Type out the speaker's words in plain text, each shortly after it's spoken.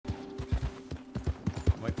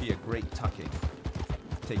Might be a great tucking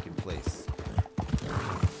taking place.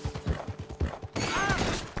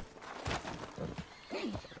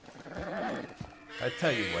 I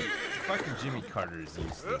tell you what, fucking Jimmy Carter is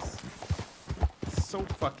useless. It's so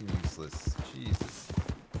fucking useless. Jesus.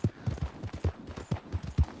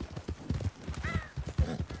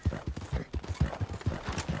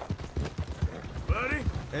 Buddy?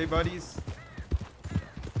 Hey, buddies.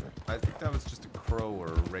 I think that was just a crow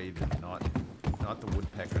or a raven, not the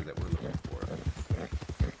woodpecker that we're looking for.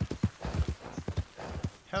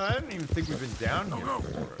 Hell, I don't even think we've been down here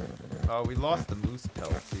before. Oh, we lost the moose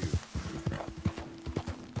pelt too.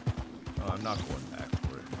 Oh, I'm not going back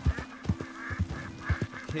for it.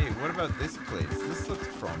 Okay, what about this place? This looks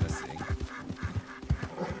promising.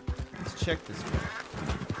 Let's check this one.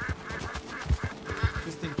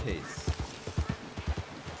 Just in case.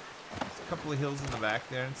 There's a couple of hills in the back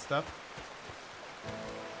there and stuff.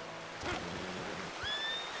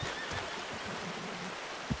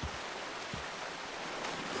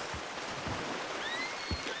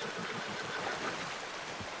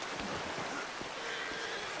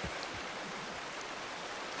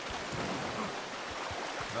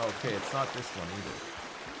 Okay, it's not this one either.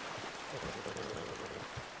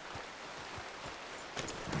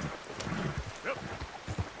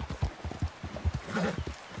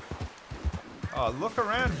 Oh, look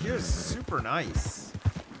around here, it's super nice.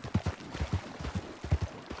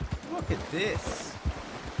 Look at this.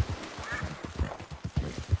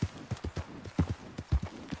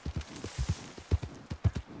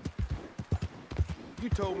 You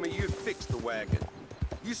told me you'd fix the wagon.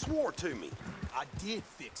 You swore to me. I did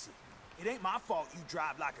fix it. It ain't my fault you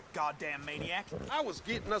drive like a goddamn maniac. I was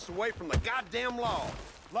getting us away from the goddamn law.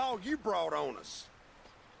 Law you brought on us.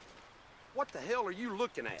 What the hell are you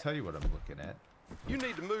looking at? I'll tell you what I'm looking at. You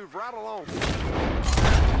need to move right along.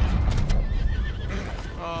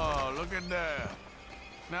 Oh, look at that.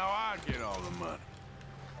 Now I get all the money.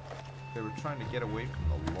 They were trying to get away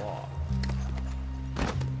from the law.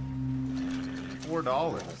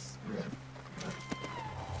 $4.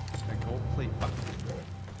 A gold plate bucket.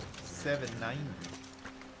 $7.90.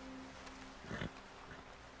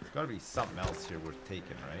 There's gotta be something else here worth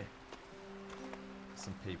taking, right?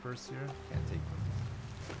 Some papers here? Can't take them.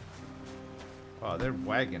 Wow, their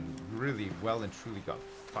wagon really well and truly got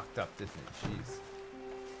fucked up, didn't it? Jeez.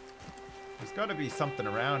 There's gotta be something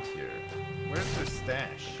around here. Where's their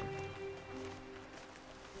stash?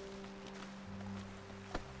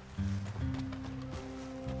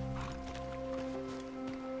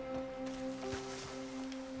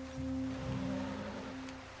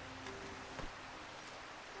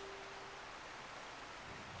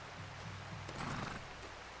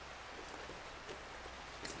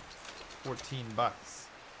 $14.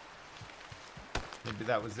 Maybe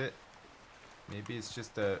that was it. Maybe it's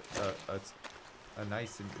just a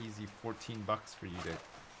nice and easy $14 for you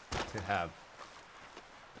to have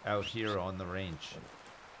out here on the range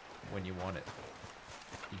when you want it.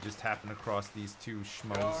 You just happen across these two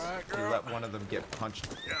schmoes. Right, you let one of them get punched.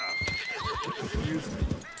 Excuse me.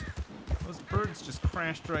 Those birds just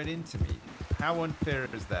crashed right into me. How unfair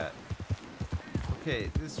is that? Okay,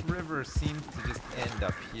 this river seems to just end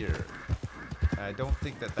up here. I don't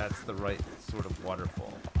think that that's the right sort of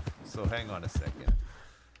waterfall. So hang on a second.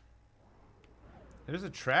 There's a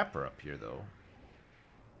trapper up here, though.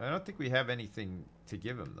 I don't think we have anything to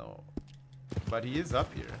give him, though. But he is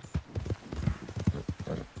up here.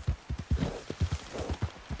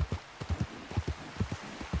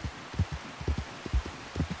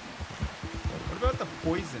 What about the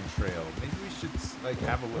poison trail? Maybe we should, like,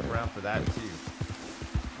 have a look around for that, too.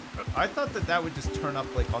 I thought that that would just turn up,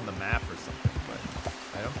 like, on the map or something, but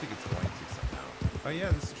I don't think it's going to somehow. Oh,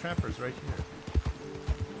 yeah, this trapper's right here.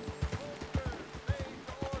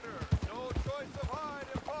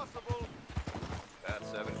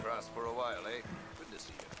 For a while, eh? Good to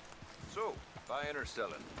see you. So, buying or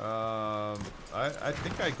selling? I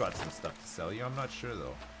think I got some stuff to sell you. I'm not sure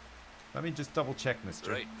though. Let me just double check,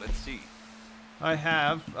 mister. Right, let's see. I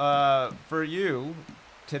have for you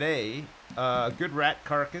today good rat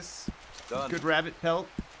carcass, Done. good rabbit pelt,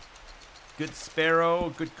 good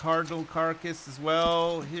sparrow, good cardinal carcass as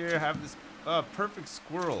well. Here, have this perfect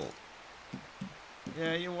squirrel.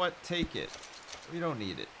 Yeah, you know what? Take it. We don't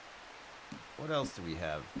need it. What else do we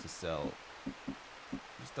have to sell?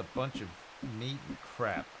 Just a bunch of meat and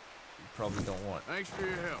crap you probably don't want. Thanks for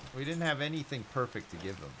your help. We didn't have anything perfect to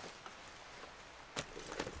give them.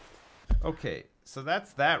 Okay, so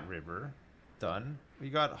that's that river done. We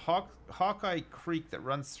got Hawkeye Creek that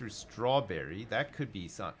runs through Strawberry. That could be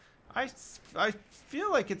some... I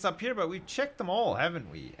feel like it's up here, but we've checked them all, haven't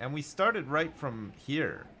we? And we started right from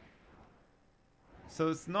here. So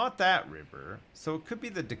it's not that river. So it could be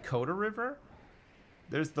the Dakota River.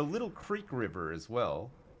 There's the Little Creek River as well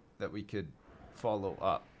that we could follow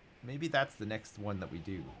up. Maybe that's the next one that we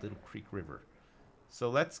do, Little Creek River. So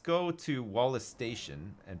let's go to Wallace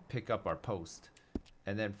Station and pick up our post.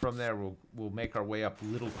 And then from there, we'll make our way up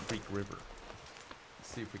Little Creek River.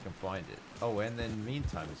 See if we can find it. Oh, and then in the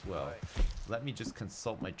meantime as well, let me just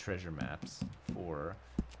consult my treasure maps for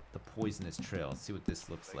the Poisonous Trail. See what this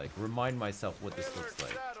looks like. Remind myself what this looks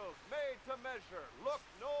like.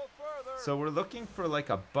 So we're looking for like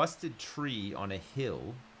a busted tree on a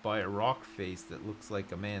hill by a rock face that looks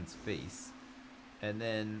like a man's face. And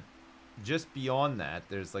then just beyond that,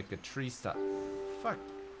 there's like a tree stop. Fuck.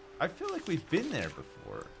 I feel like we've been there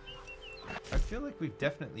before. I feel like we've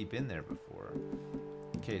definitely been there before.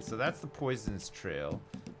 Okay, so that's the Poisonous Trail.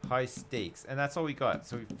 High stakes. And that's all we got.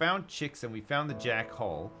 So we found chicks and we found the Jack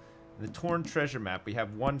Hall. The torn treasure map we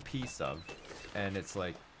have one piece of. And it's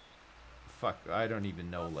like... Fuck, I don't even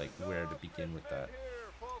know like where to begin with that.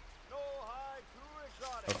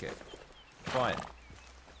 Okay, fine.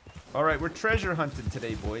 Alright, we're treasure hunting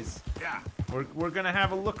today, boys. Yeah. We're gonna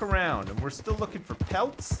have a look around. And we're still looking for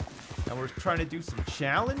pelts. And we're trying to do some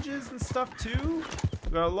challenges and stuff too.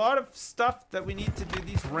 We've got a lot of stuff that we need to do.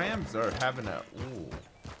 These rams are having a... Ooh.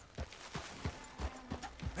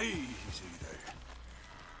 Easy there.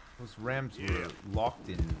 Those rams were locked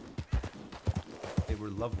in... They were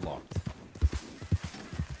love locked.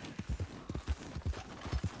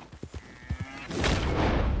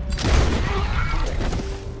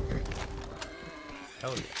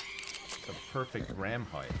 Hell yeah. It's a perfect ram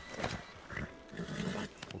hide.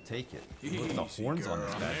 We'll take it. Look at the horns on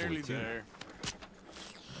this bad boy too. There.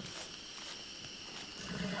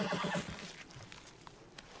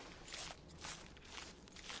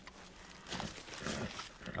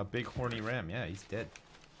 A big horny ram. Yeah, he's dead.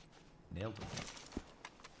 Nailed him.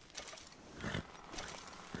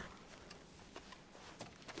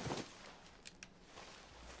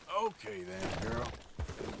 Okay then, girl.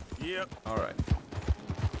 Yep. Alright.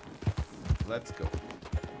 Let's go.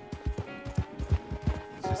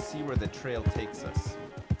 Let's just see where the trail takes us.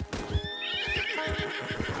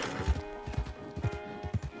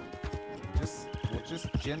 We'll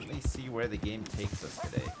just gently see where the game takes us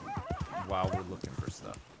today while we're looking for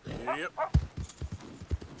stuff. Yep.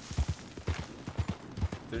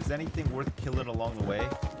 If there's anything worth killing along the way,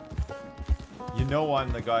 you know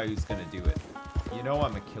I'm the guy who's gonna do it. You know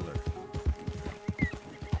I'm a killer.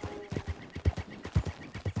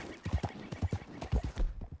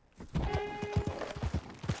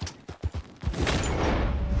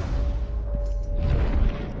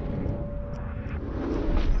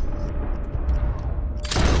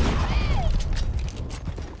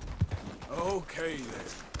 Okay then.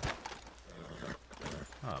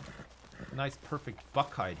 Nice perfect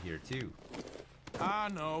buck hide here too. I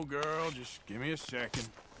know, girl. Just give me a second.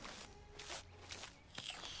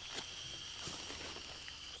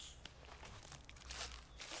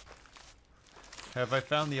 Have I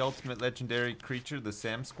found the ultimate legendary creature, the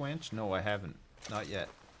Sam Squanch? No, I haven't. Not yet.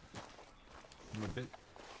 I'm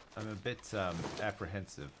a bit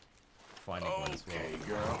apprehensive finding one as well. Okay,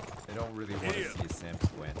 girl. I don't really want to see a Sam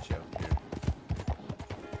Squanch out here.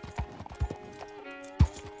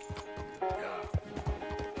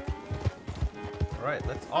 Alright,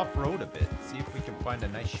 let's off-road a bit. See if we can find a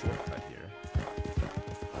nice shortcut here.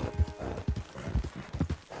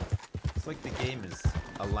 It's like the game is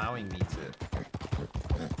allowing me to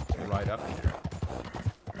ride up here.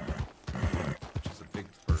 Which is a big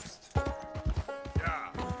first.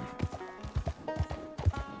 Yeah.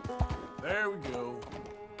 There we go.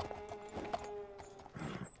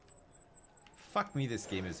 Fuck me, this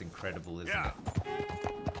game is incredible, isn't Yeah. it?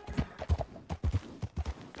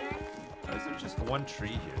 Is there just one tree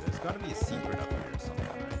here? There's got to be a secret up here or something,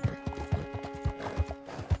 right?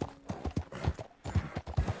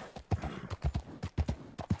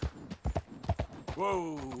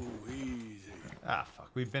 Whoa, easy. Ah, fuck.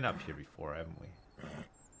 We've been up here before, haven't we?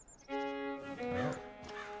 Oh.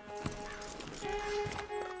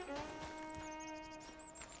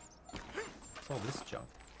 What's all this junk?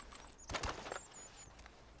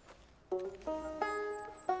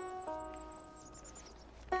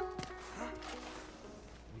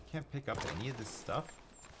 We can't pick up any of this stuff?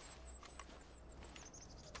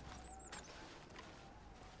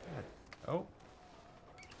 God. Oh.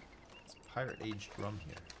 It's Pirate Age drum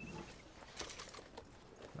here.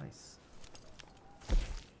 Nice.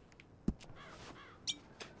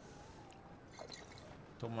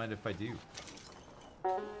 Don't mind if I do.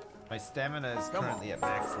 My stamina is currently at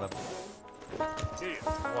max level. Here.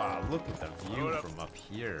 Wow, look at the view Hold up. from up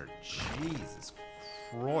here. Jesus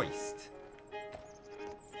Christ.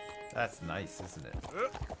 That's nice, isn't it?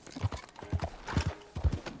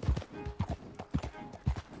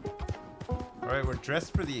 Alright, we're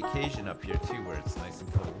dressed for the occasion up here too, where it's nice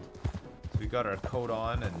and cold. So we got our coat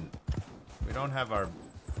on, and we don't have our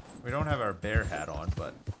bear hat on,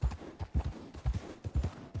 but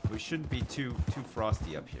we shouldn't be too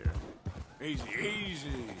frosty up here. Easy,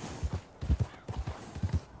 easy.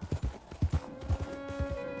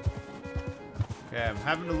 Okay, I'm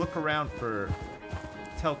having to look around for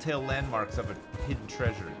telltale landmarks of a hidden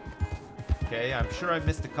treasure. Okay, I'm sure I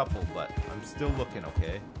missed a couple, but I'm still looking,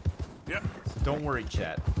 okay? Yep. So don't worry,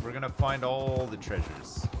 chat. We're gonna find all the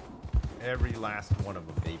treasures. Every last one of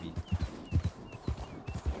them, baby.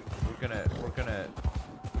 We're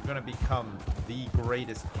gonna become the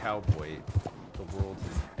greatest cowboy the world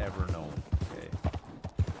has ever known, okay?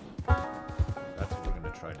 That's what we're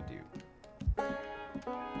gonna try to do.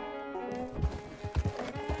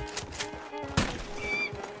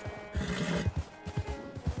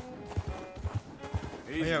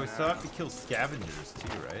 Oh yeah, we still have to kill scavengers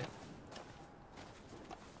too, right?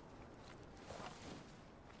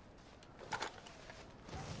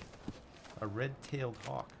 A red-tailed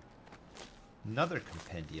hawk. Another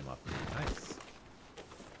compendium update. Nice.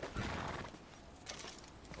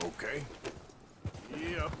 Okay.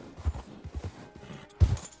 Yep.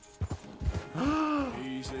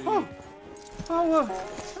 Easy.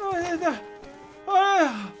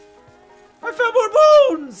 I found more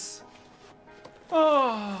bones!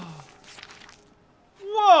 Oh.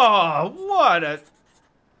 Whoa, what a...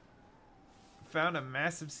 Found a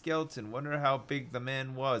massive skeleton. Wonder how big the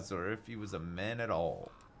man was, or if he was a man at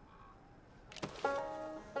all.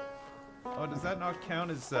 Oh, does that not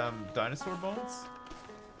count as dinosaur bones?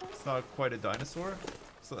 It's not quite a dinosaur?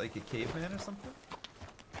 It's like a caveman or something?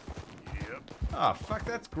 Yep. Oh, fuck,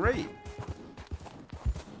 that's great.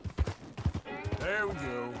 There we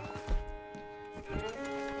go.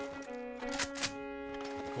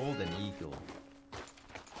 Golden eagle.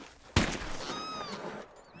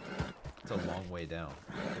 It's a long way down.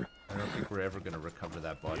 I don't think we're ever going to recover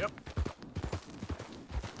that body. Yep.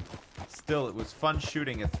 Still, it was fun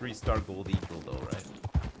shooting a 3-star gold eagle, though, right?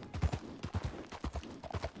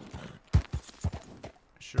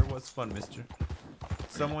 Sure was fun, mister.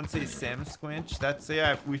 Someone say Sam Squinch? That's,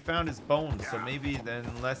 yeah, we found his bones, so maybe then,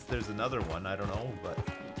 unless there's another one, I don't know, but...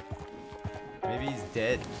 Maybe he's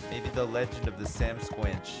dead. Maybe the legend of the Sam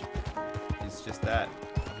Squinch is just that.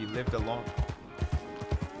 He lived a long...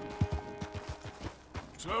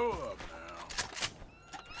 Slow up now.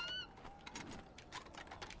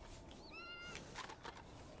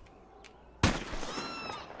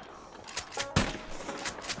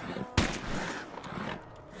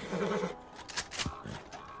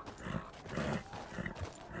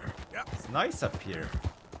 It's nice up here.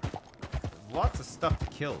 Lots of stuff to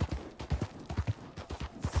kill.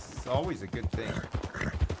 It's always a good thing.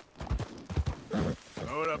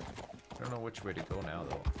 Slow it up. I don't know which way to go now,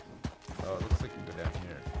 though. Oh, it looks like we go down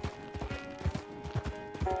here.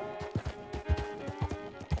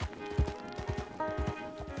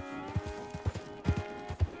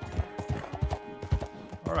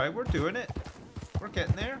 Alright, we're doing it. We're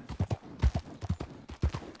getting there.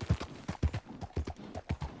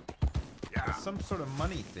 There's some sort of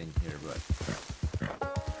money thing here, but...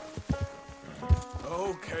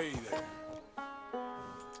 Okay then.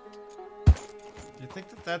 Do you think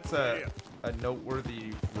that that's a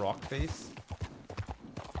noteworthy rock face?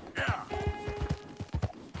 Yeah.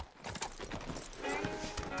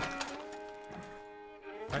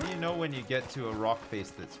 How do you know when you get to a rock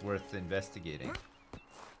face that's worth investigating?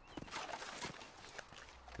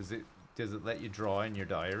 Does it let you draw in your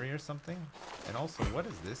diary or something? And also, what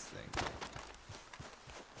is this thing?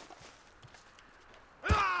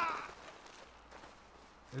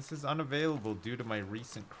 This is unavailable due to my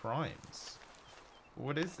recent crimes.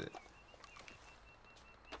 What is it?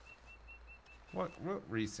 What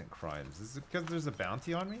recent crimes? Is it because there's a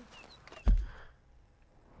bounty on me?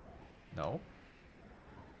 No.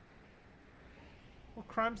 What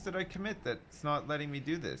crimes did I commit that's not letting me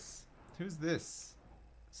do this? Who's this?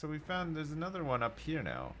 So we found there's another one up here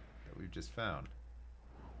now that we've just found.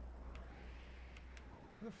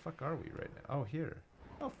 Where the fuck are we right now? Oh, here.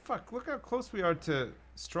 Oh, fuck. Look how close we are to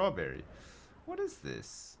Strawberry. What is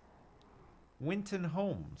this? Winton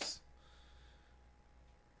Homes.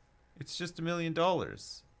 It's just $1 million.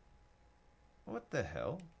 What the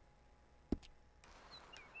hell?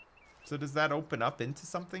 So does that open up into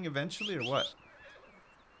something eventually or what?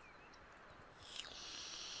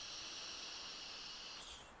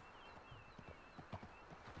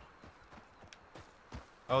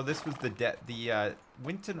 Oh, this was the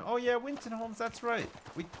Winton. Oh yeah, Winton Holmes. That's right.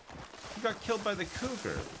 He got killed by the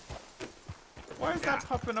cougar. Why is that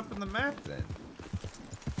popping up in the map then?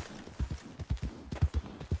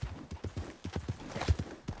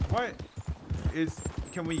 Why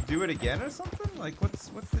can we do it again or something? Like what's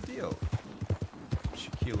the deal?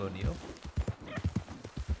 Shaquille O'Neal.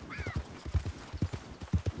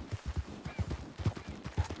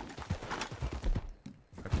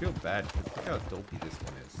 I feel bad because look how dopey this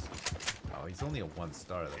one is. Oh, he's only a 1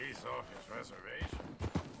 star though. He's off his reservation.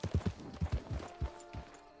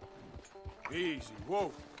 Easy,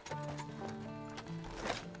 whoa.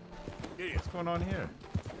 What's going on here?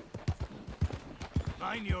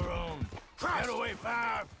 Mind your own. Get away,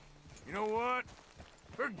 Five. You know what?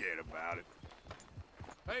 Forget about it.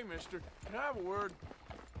 Hey, mister, can I have a word?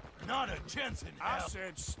 Not a chance in I hell.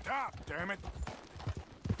 said stop, damn it.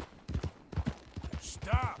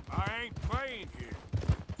 Stop. I ain't playing here.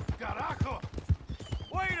 Carajo!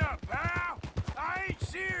 Wait up, pal. I ain't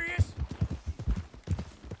serious.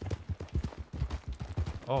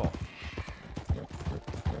 Oh.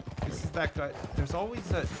 This is that guy. There's always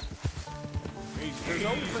a... There's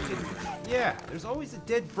always like a... Yeah, there's always a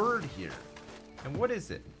dead bird here. And what is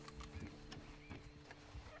it?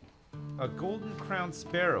 A golden crowned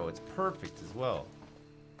sparrow. It's perfect as well.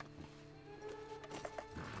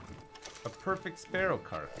 A perfect sparrow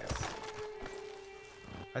carcass.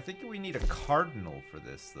 I think we need a cardinal for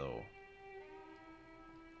this, though.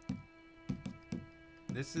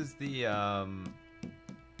 This is the,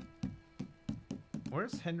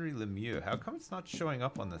 Where's Henry Lemieux? How come it's not showing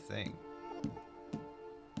up on the thing?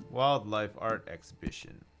 Wildlife art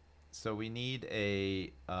exhibition. So we need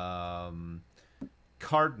a,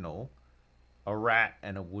 cardinal, a rat,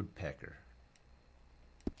 and a woodpecker.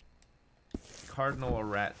 Cardinal, a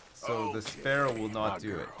rat. So the sparrow will not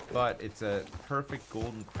do it. But it's a perfect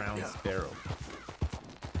golden crown sparrow.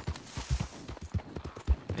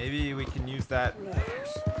 Maybe we can use that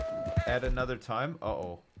at another time.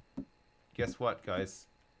 Uh-oh. Guess what, guys?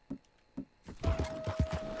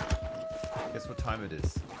 Guess what time it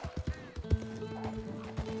is?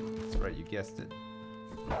 That's right, you guessed it.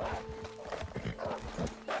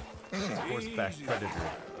 It's horseback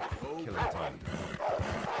predator killer time.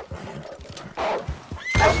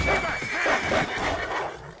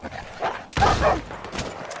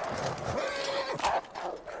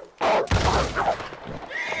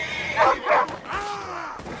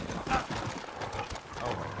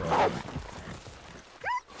 Oh my god.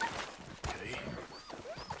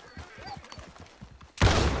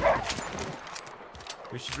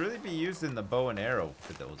 We should really be using the bow and arrow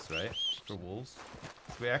for those, right? For wolves.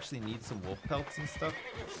 We actually need some wolf pelts and stuff.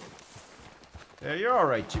 Yeah, you're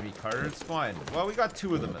alright, Jimmy Carter. It's fine. Well, we got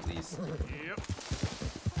 2 of them at least. Yep.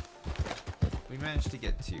 We managed to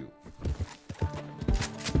get 2.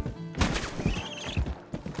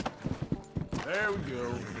 There we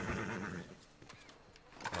go.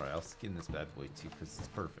 Alright, I'll skin this bad boy too because it's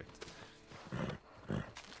perfect.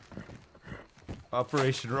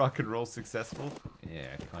 Operation Rock and Roll successful?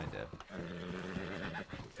 Yeah, kinda.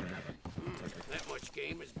 That much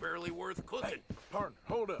game is barely worth cooking. Hey, partner,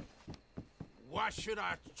 hold up. Why should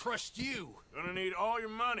I trust you? Gonna need all your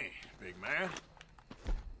money, big man.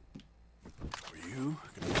 For you?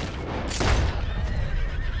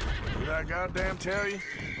 Did I goddamn tell you?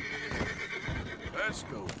 Let's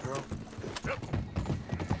go, girl. Yep.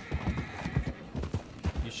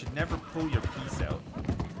 You should never pull your piece out.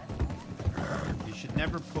 You should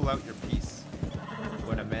never pull out your piece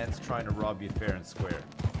when a man's trying to rob you fair and square.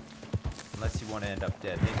 Unless you want to end up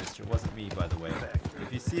dead. Hey, mister, it wasn't me, by the way.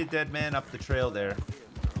 If you see a dead man up the trail there,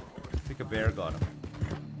 I think a bear got him.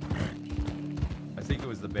 I think it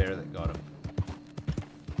was the bear that got him.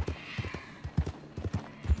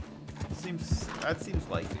 That seems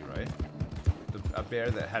likely, right? A bear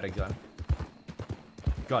that had a gun.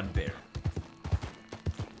 Gun bear.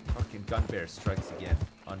 Fucking gun bear strikes again.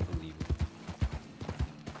 Unbelievable.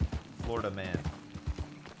 Florida man.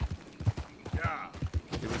 Yeah.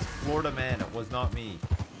 It was Florida man, it was not me.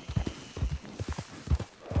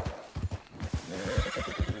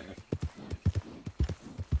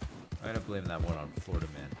 I'm gonna blame that one on Florida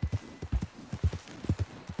man.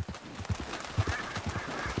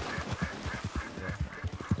 Yeah.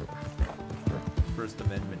 First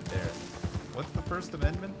Amendment there. What's the First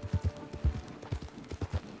Amendment?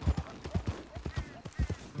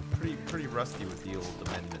 Pretty rusty with the old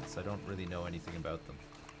amendments. I don't really know anything about them.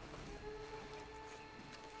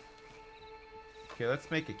 Okay,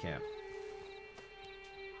 let's make a camp.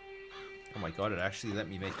 Oh my god, it actually let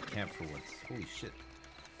me make a camp for once. Holy shit.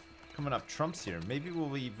 Coming up trumps here. Maybe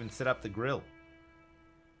we'll even set up the grill.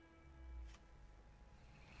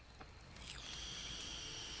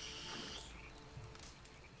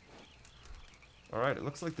 Alright, it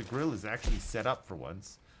looks like the grill is actually set up for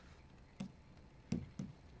once.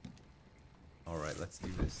 Alright, let's do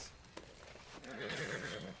this.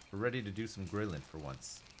 We're ready to do some grilling for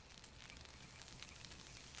once.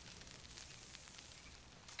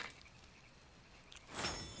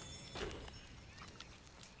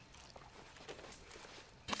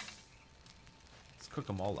 Let's cook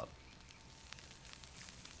them all up.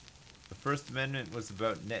 The First Amendment was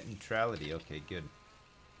about net neutrality. Okay, good.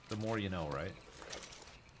 The more you know, right?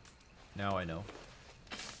 Now I know.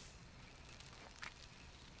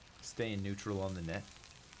 Staying neutral on the net.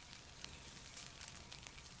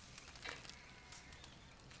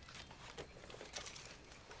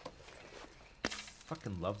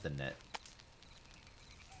 Fucking love the net.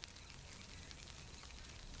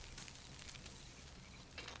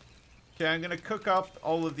 Okay, I'm gonna cook up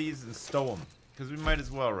all of these and stow them. Because we might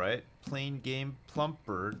as well, right? Plain game plump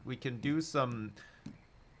bird. We can do some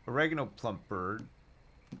oregano plump bird.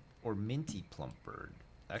 Or minty plump bird.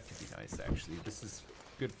 That could be nice, actually. This is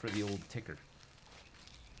good for the old ticker.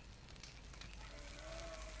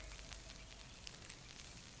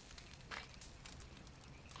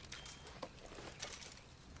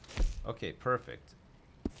 Okay, perfect.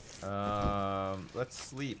 Let's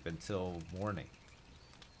sleep until morning.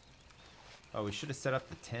 Oh, we should have set up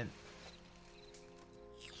the tent.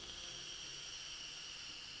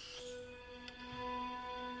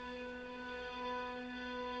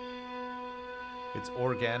 It's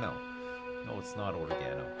organo. No, it's not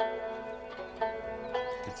oregano.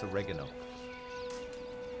 It's oregano.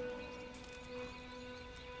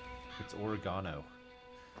 It's oregano.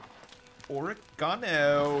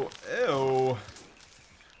 Oregano. Ew.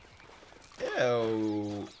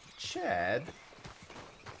 Ew. Chad.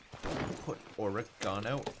 Put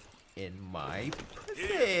oregano in my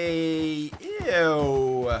pussy.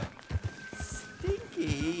 Ew.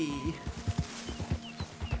 Stinky.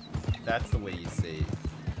 That's the way you say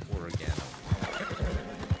oregano.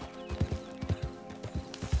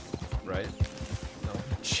 Right? No.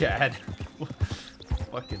 Chad.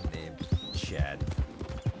 Fucking name. Chad.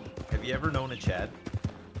 Have you ever known a Chad?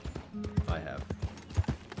 I have.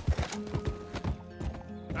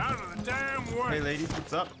 Out of the damn way. Hey ladies,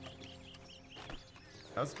 what's up?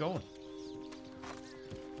 How's it going?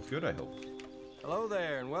 Good, I hope. Hello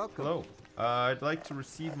there, and welcome. Hello. I'd like to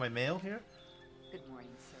receive my mail here. Good morning,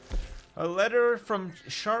 sir. A letter from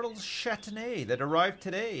Charles Châtenay that arrived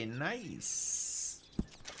today. Nice.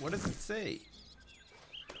 What does it say?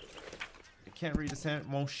 I can't read his hand.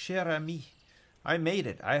 Mon cher ami. I made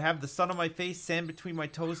it. I have the sun on my face, sand between my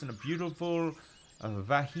toes, and a beautiful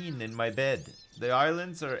vagine in my bed. The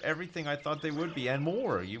islands are everything I thought they would be, and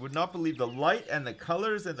more. You would not believe the light and the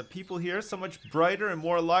colors and the people here, so much brighter and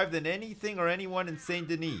more alive than anything or anyone in Saint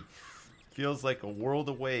Denis. Feels like a world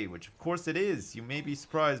away, which of course it is. You may be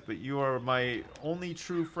surprised, but you are my only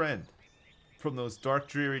true friend from those dark,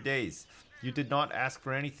 dreary days. You did not ask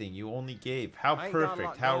for anything, you only gave. How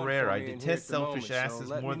perfect, how rare. I detest selfish asses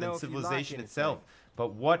more than civilization itself.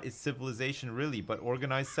 But what is civilization really but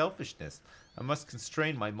organized selfishness? I must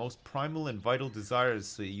constrain my most primal and vital desires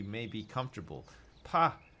so you may be comfortable.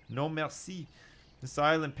 Pas, no merci. This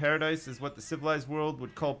island paradise is what the civilized world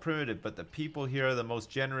would call primitive, but the people here are the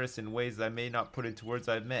most generous in ways I may not put into words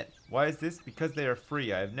I've met. Why is this? Because they are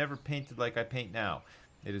free. I have never painted like I paint now.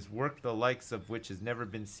 It is work the likes of which has never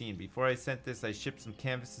been seen. Before I sent this, I shipped some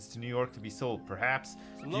canvases to New York to be sold. Perhaps,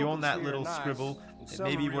 if you own that little scribble, it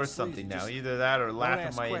may be worth something now. Either that or laugh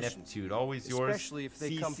at my ineptitude. Always yours, especially if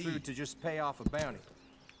they come through to just pay off a bounty.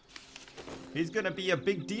 He's gonna be a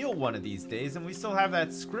big deal one of these days, and we still have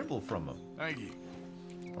that scribble from him. Thank you.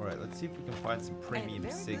 Alright, let's see if we can find some premium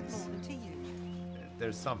And a very good cigs. moment to you.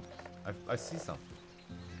 There's some. I see some.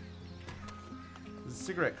 There's a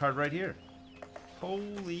cigarette card right here.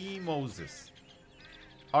 Holy Moses.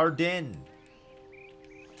 Ardennes.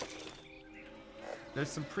 There's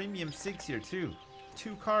some premium cigs here too.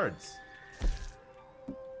 2 cards.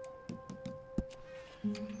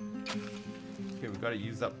 Okay, we've got to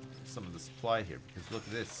use up some of the supply here because look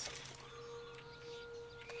at this.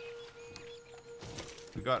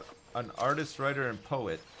 We got an artist, writer, and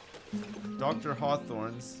poet. Dr.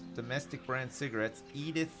 Hawthorne's domestic brand cigarettes.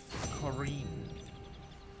 Edith Corrine.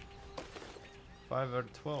 5 out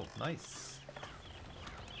of 12. Nice.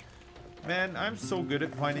 Man, I'm so good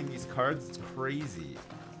at finding these cards. It's crazy.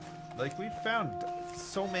 Like, we've found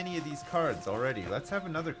so many of these cards already. Let's have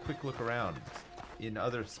another quick look around in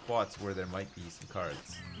other spots where there might be some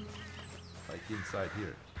cards. Like inside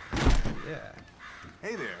here. Yeah.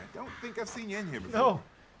 Hey there, don't think I've seen you in here before. No.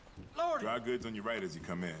 Lordy. Dry goods on your right as you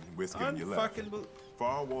come in. Whiskey on your left. Unfucking.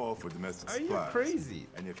 Far wall for domestic Are you supplies. crazy?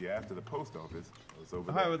 And if you're after the post office, it's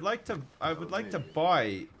over Oh, there. I would like to buy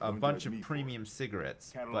a Don't bunch judge of me for premium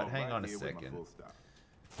cigarettes, Catalog but hang right on a here with my second. full stop.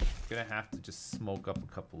 Gonna have to just smoke up a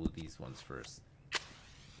couple of these ones first.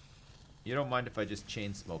 You don't mind if I just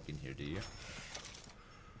chain smoke in here, do you?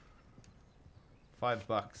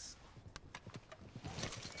 $5.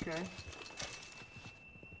 Okay.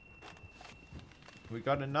 We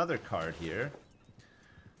got another card here.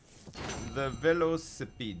 The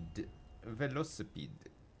Velocipede. Velocipede.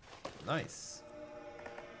 Nice.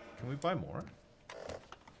 Can we buy more?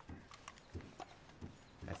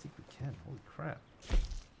 I think we can. Holy crap.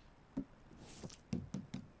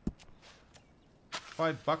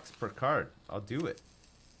 $5 per card. I'll do it.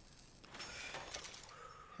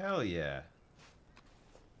 Hell yeah.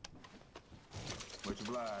 Much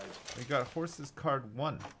obliged. We got horses card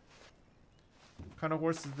 1. What kind of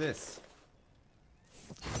horse is this?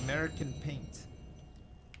 American paint.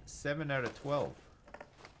 7 out of 12.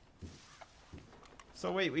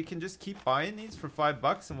 So wait, we can just keep buying these for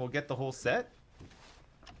 $5 and we'll get the whole set?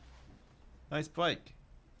 Nice bike.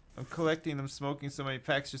 I'm collecting them, smoking so many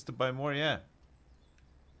packs just to buy more, yeah.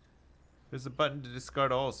 There's a button to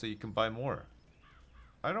discard all so you can buy more.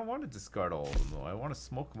 I don't want to discard all of them though, I want to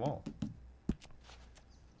smoke them all.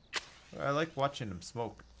 I like watching them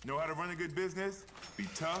smoke. Know how to run a good business? Be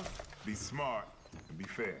tough, be smart, and be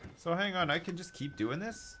fair. So hang on, I can just keep doing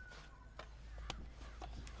this?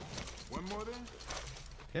 One more then?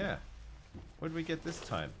 Yeah. What did we get this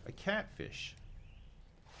time? A catfish.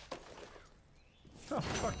 No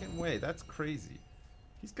fucking way, that's crazy.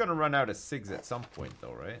 He's gonna run out of cigs at some point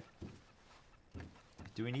though, right?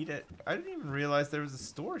 Do we need it? I didn't even realize there was a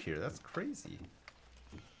store here. That's crazy.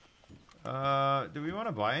 Do we want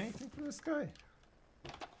to buy anything from this guy?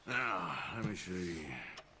 Now, let me see.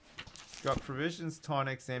 He's got provisions,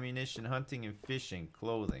 tonics, ammunition, hunting and fishing,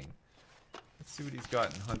 clothing. Let's see what he's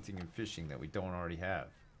got in hunting and fishing that we don't already have.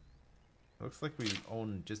 Looks like we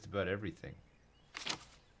own just about everything.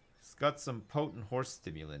 He's got some potent horse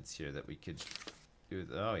stimulants here that we could do.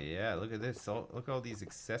 Oh yeah, look at this. Look at all these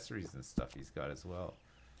accessories and stuff he's got as well.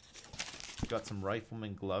 He's got some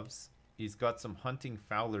rifleman gloves. He's got some hunting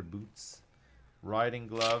fowler boots. Riding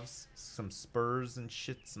gloves, some spurs and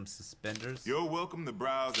shit, some suspenders. You're welcome to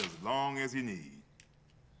browse as long as you need.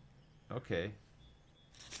 Okay.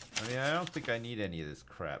 I mean, I don't think I need any of this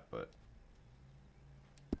crap, but...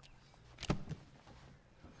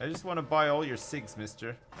 I just want to buy all your cigs,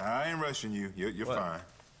 mister. I ain't rushing you. You're What? fine.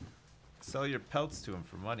 Sell your pelts to him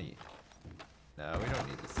for money. No, we don't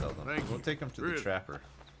need to sell them. Thank We'll you. take them to the Really? trapper.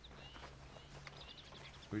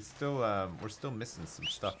 We're still missing some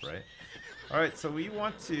stuff, right? Alright, so we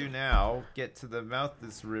want to now get to the mouth of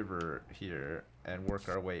this river here and work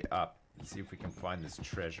our way up and see if we can find this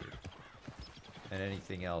treasure. And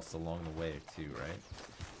anything else along the way too, right?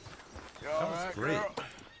 You That all was right, great. girl?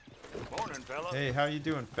 Morning, fella. Hey, how you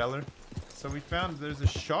doing, feller? So we found there's a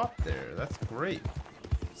shop there. That's great.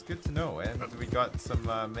 It's good to know. And we got some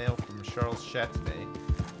mail from Charles Châtenay.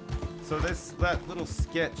 So that little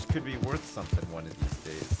sketch could be worth something one of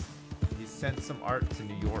these days. He sent some art to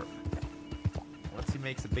New York. Once he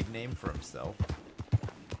makes a big name for himself,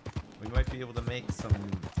 we might be able to make some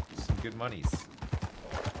good monies.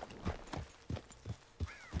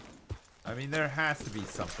 I mean, there has to be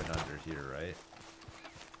something under here, right?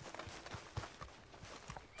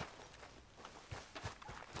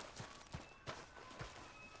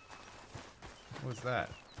 What was that?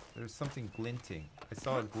 There's something glinting. I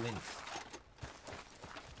saw a glint.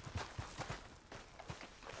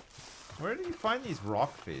 Where did you find these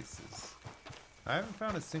rock faces? I haven't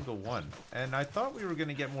found a single one. And I thought we were going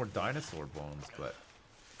to get more dinosaur bones, but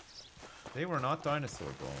they were not dinosaur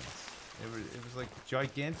bones. It was like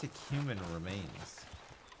gigantic human remains.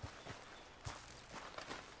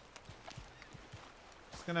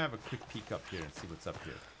 Just going to have a quick peek up here and see what's up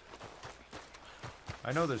here.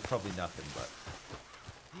 I know there's probably nothing, but...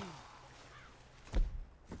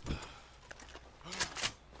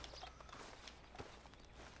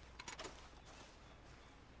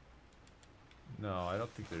 No, I don't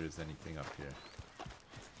think there is anything up here.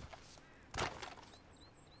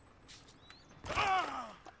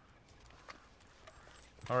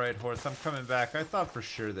 Alright, horse, I'm coming back. I thought for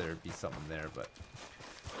sure there'd be something there, but...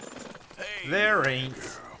 Hey, There ain't.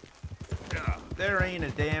 yeah. There ain't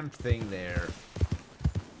a damn thing there.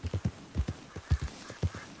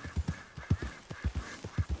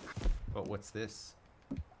 But what's this?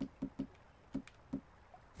 Oh,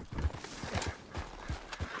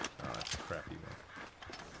 that's a crappy one.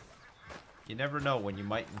 You never know when you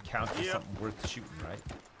might encounter Yep. something worth shooting, right?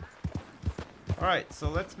 Alright, so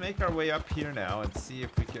let's make our way up here now and see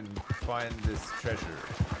if we can find this treasure.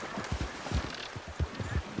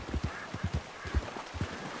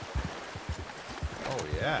 Oh,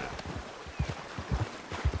 yeah.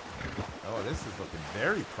 Oh, this is looking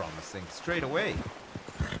very promising straight away. Is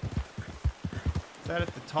that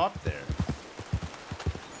at the top there?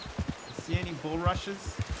 You see any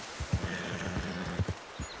bulrushes?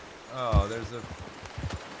 Oh, there's a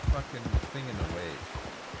fucking thing in the way.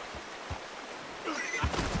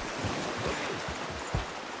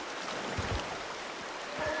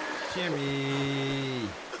 Jimmy!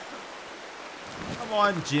 Come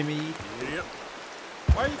on, Jimmy. Yep.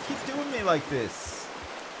 Why do you keep doing me like this?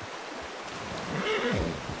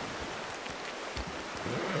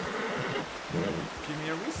 Jimmy,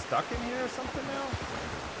 are we stuck in here or something now?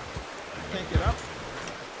 Can't get up?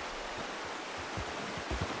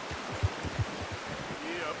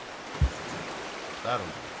 Yep. That'll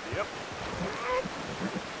do. Yep.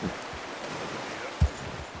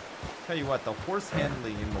 Tell you what, the horse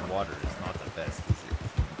handling in the water is not the best, is it?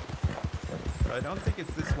 But I don't think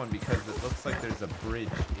it's this one because it looks like there's a bridge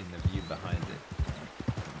in the view behind it.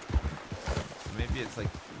 So maybe it's like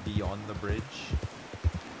beyond the bridge.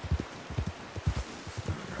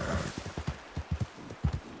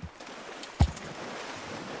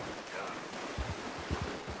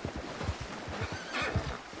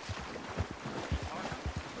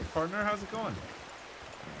 Hey partner, how's it going?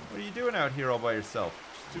 What are you doing out here all by yourself?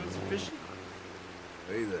 Just doing some fishing?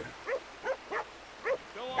 Hey there.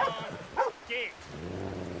 Go on. Get.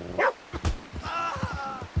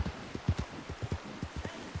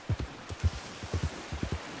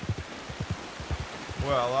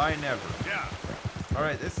 Well, I never. Yeah.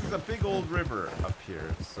 Alright, this is a big old river up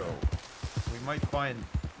here, so we might find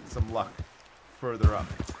some luck further up.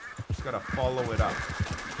 Just gotta follow it up.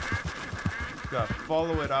 Gotta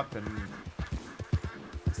follow it up and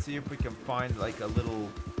see if we can find like a little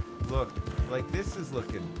look. Like this is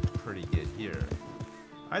looking pretty good here.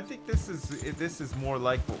 I think this is more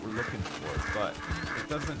like what we're looking for, but it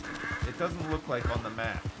doesn't look like on the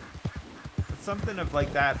map. It's something of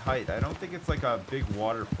like that height. I don't think it's like a big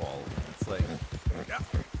waterfall. It's like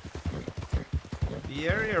the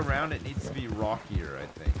area around it needs to be rockier, I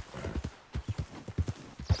think.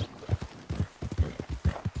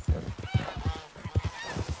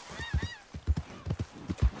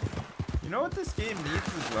 You know what this game needs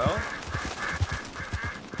as well?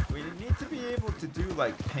 We need to be able to do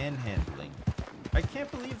like panhandling. I can't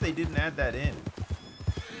believe they didn't add that in.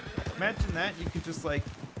 Imagine that, you could just like,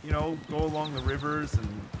 you know, go along the rivers and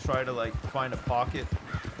try to like find a pocket,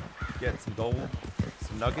 get some gold,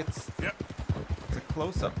 some nuggets. Yep. It's a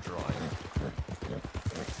close-up drawing.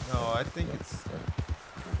 No, I think it's...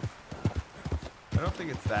 I don't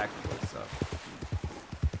think it's that close-up.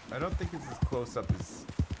 I don't think it's as close-up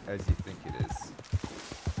as you think it is.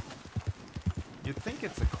 You think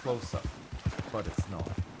it's a close-up, but it's not.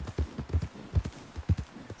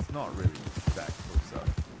 It's not really that close-up.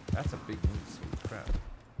 That's a big moose, holy crap.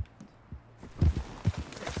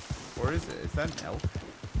 Or is it? Is that an elk?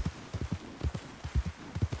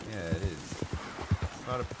 Yeah, it is. It's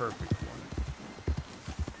not a perfect one.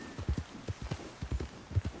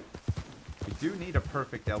 We do need a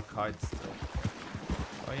perfect elk hide still.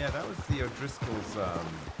 Oh yeah, that was the O'Driscoll's,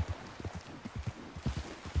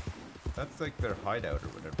 that's like their hideout or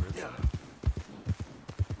whatever, isn't it?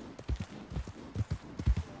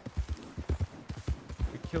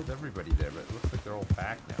 We killed everybody there, but it looks like they're all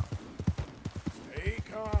back now. Stay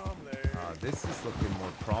calm there. This is looking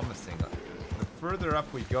more promising. The further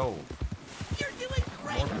up we go, the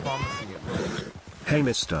more promising it looks. Hey,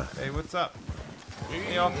 mister. Hey, what's up?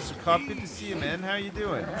 Hey, Officer Cop, good to see you, man. How you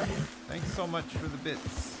doing? Thanks so much for the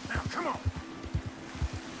bits. Now, come on.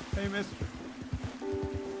 Hey, mister.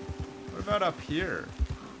 What about up here?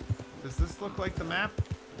 Does this look like the map?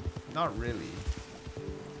 Not really.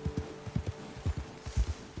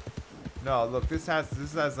 No, look, this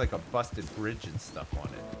has like a busted bridge and stuff on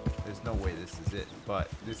it. There's no way this is it,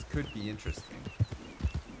 but this could be interesting.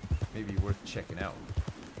 Maybe worth checking out.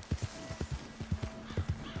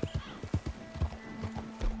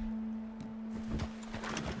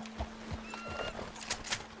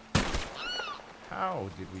 How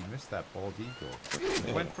did we miss that bald eagle?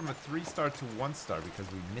 It went from a 3-star to 1-star because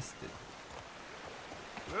we missed it.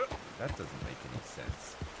 That doesn't make any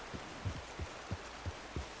sense.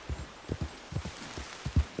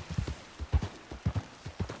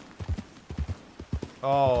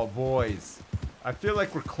 Oh, boys. I feel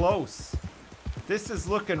like we're close. This is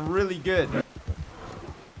looking really good.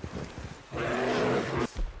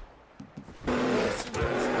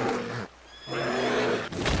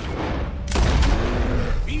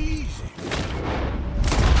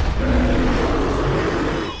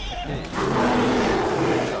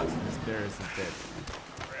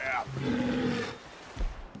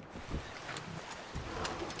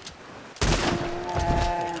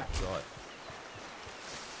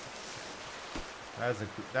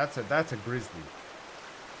 That's a grizzly.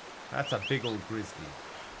 That's a big old grizzly.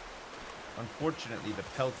 Unfortunately, the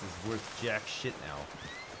pelt is worth jack shit now.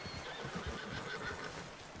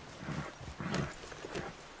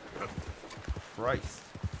 Christ.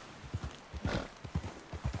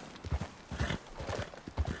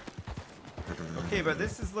 Okay, but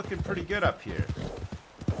this is looking pretty good up here.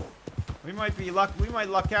 We might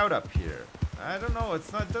luck out up here. I don't know. It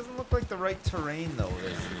doesn't look like the right terrain though.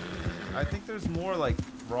 I think there's more like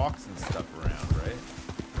rocks and stuff around, right?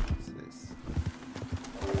 What's this?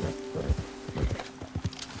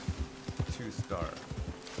 2-star.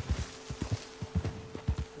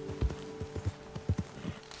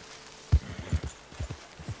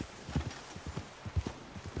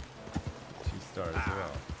 As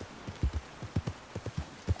well.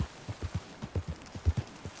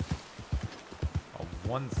 A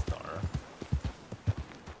 1-star.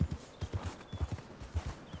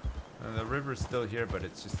 And the river's still here, but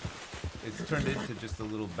it's turned into just a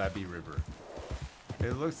little babby river.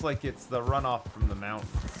 It looks like it's the runoff from the mountains.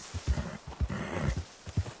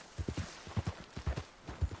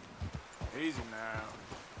 Easy now.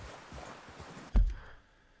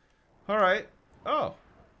 Alright. Oh.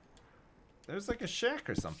 There's like a shack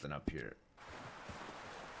or something up here.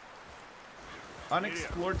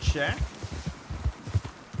 Unexplored shack?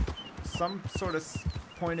 Some sort of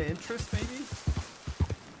point of interest, maybe?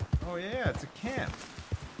 Oh yeah, it's a camp.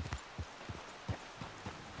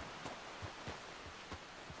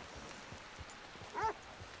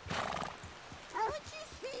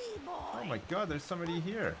 Oh my god, there's somebody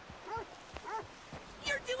here.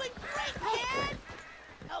 You're doing great, man!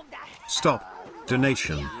 Oh, Stop.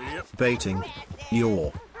 Donation. Baiting.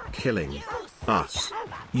 You're killing us.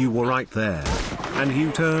 You were right there. And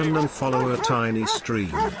you turn and follow a tiny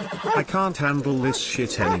stream. I can't handle this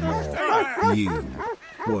shit anymore. You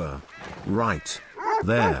were right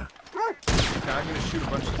there. Okay, I'm gonna shoot a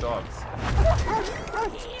bunch of dogs.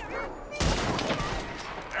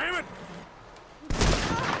 Damn it!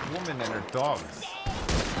 Woman and her dogs.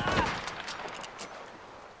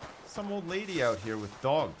 Some old lady out here with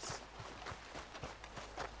dogs.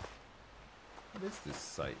 What is this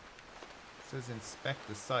site? It says inspect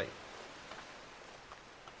the site.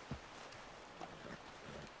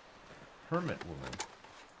 Hermit woman.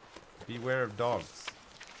 Beware of dogs.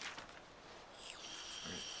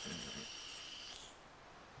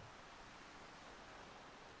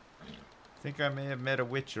 I think I may have met a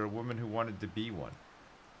witch or a woman who wanted to be one.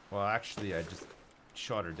 Well, actually, I just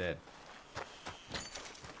shot her dead.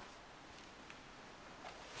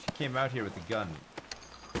 She came out here with a gun,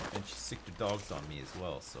 and she sicked her dogs on me as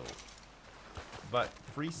well, so... But,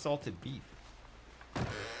 free salted beef.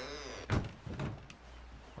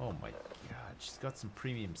 Oh my god, she's got some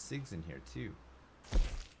premium cigs in here, too.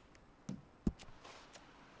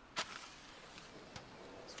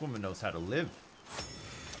 This woman knows how to live.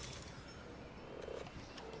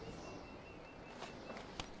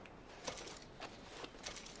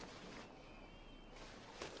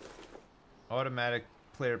 Automatic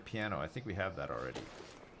player piano. I think we have that already.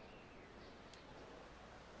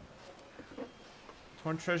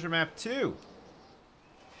 Torn treasure map 2.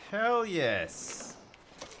 Hell yes.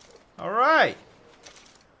 Alright.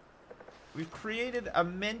 We've created a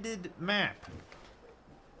mended map.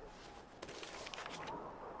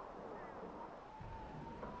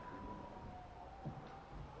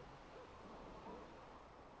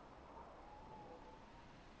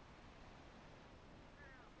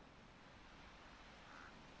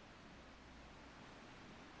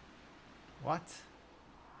 What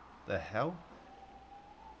the hell?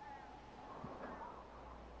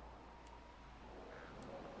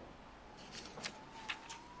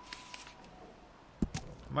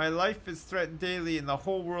 My life is threatened daily and the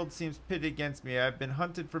whole world seems pitted against me. I have been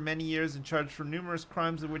hunted for many years and charged for numerous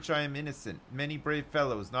crimes of which I am innocent. Many brave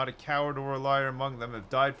fellows, not a coward or a liar among them, have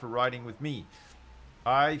died for riding with me.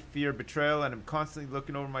 I fear betrayal and am constantly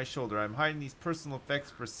looking over my shoulder. I am hiding these personal effects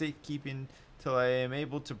for safekeeping till I am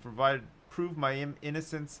able to prove my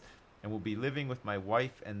innocence, and will be living with my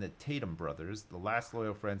wife and the Tatum brothers, the last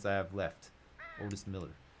loyal friends I have left. Otis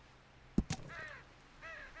Miller.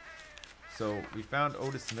 So we found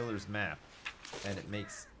Otis Miller's map, and it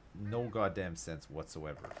makes no goddamn sense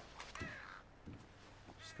whatsoever.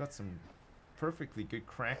 She's got some perfectly good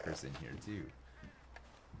crackers in here too,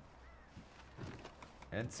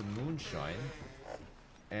 and some moonshine,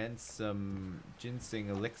 and some ginseng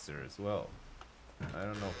elixir as well. I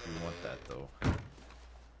don't know if we want that though.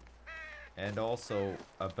 And also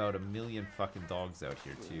about 1 million fucking dogs out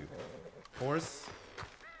here too. Horse?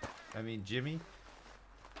 I mean Jimmy?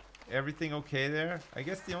 Everything okay there? I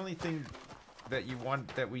guess the only thing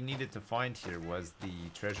that we needed to find here was the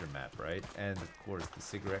treasure map, right? And of course the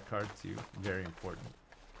cigarette card too. Very important.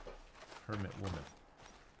 Hermit woman.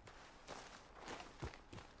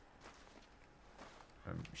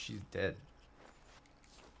 She's dead.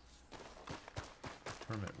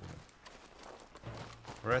 Hermit woman.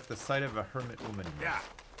 We're at the site of a hermit woman. Yeah.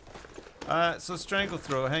 So strangle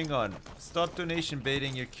throw, hang on. Stop donation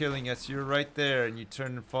baiting, you're killing us. You're right there and you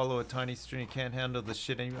turn and follow a tiny stream. You can't handle the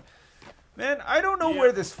shit anymore. Man, I don't know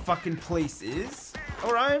where this fucking place is.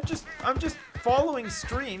 Or I'm just following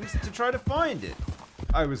streams to try to find it.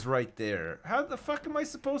 I was right there. How the fuck am I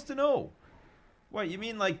supposed to know? What, you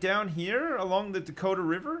mean like down here along the Dakota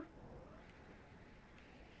River?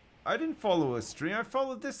 I didn't follow a stream. I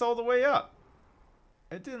followed this all the way up.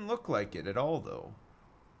 It didn't look like it at all, though.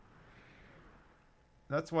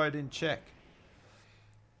 That's why I didn't check.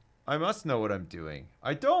 I must know what I'm doing.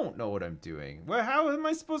 I don't know what I'm doing. Well, how am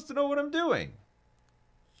I supposed to know what I'm doing?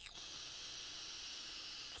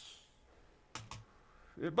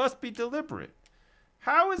 It must be deliberate.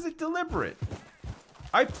 How is it deliberate?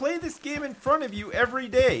 I play this game in front of you every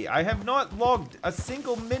day. I have not logged a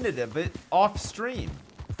single minute of it off stream.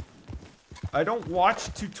 I don't watch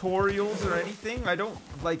tutorials or anything. I don't,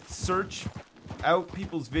 like, search out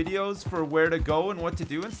people's videos for where to go and what to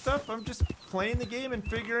do and stuff. I'm just playing the game and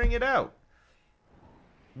figuring it out.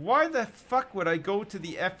 Why the fuck would I go to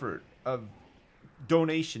the effort of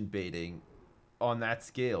donation baiting on that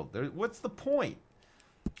scale? What's the point?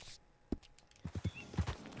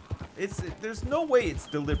 There's no way it's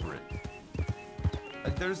deliberate.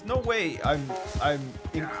 There's no way I'm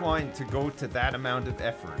inclined to go to that amount of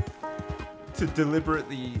effort to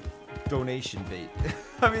deliberately donation bait.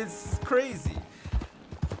 I mean, it's crazy.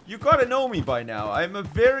 You gotta know me by now. I'm a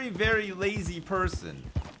very, very lazy person.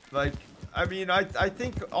 Like, I mean, I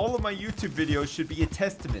think all of my YouTube videos should be a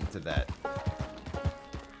testament to that.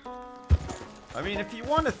 I mean, if you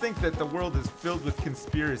want to think that the world is filled with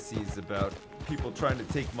conspiracies about people trying to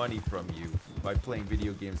take money from you by playing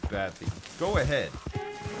video games badly, go ahead.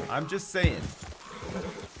 I'm just saying.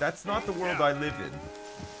 That's not the world I live in.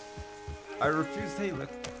 I refuse. Hey, look.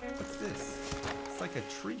 What's this? It's like a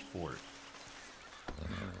tree fort.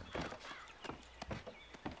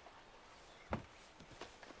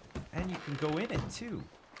 And you can go in it too.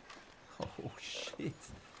 Oh shit.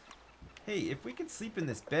 Hey, if we could sleep in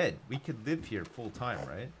this bed, we could live here full time,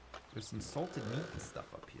 right? There's some salted meat and stuff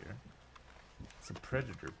up here. Some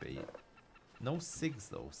predator bait. No cigs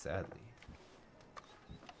though, sadly.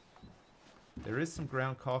 There is some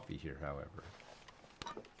ground coffee here, however.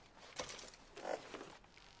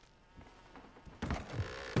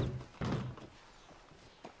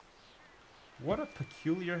 What a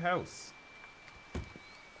peculiar house.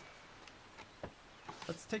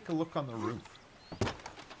 Let's take a look on the roof.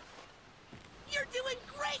 You're doing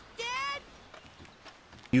great, Dad!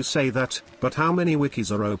 You say that, but how many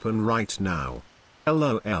wikis are open right now?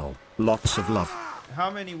 LOL, lots of love.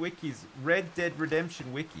 How many wikis? Red Dead Redemption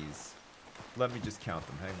wikis. Let me just count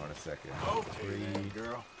them. Hang on a second. Okay,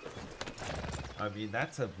 girl. I mean,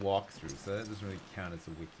 that's a walkthrough, so that doesn't really count as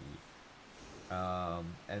a wiki.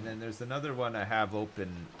 And then there's another one I have open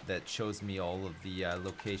that shows me all of the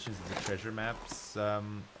locations of the treasure maps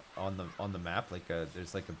on the map. Like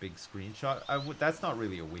there's like a big screenshot. That's not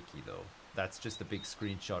really a wiki though. That's just a big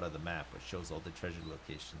screenshot of the map which shows all the treasure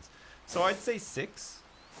locations. So I'd say 6,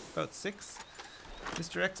 about 6.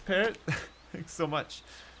 Mr. X Parrot, thanks so much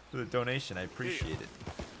for the donation. I appreciate it.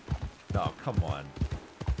 No, come on.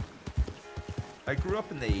 I grew up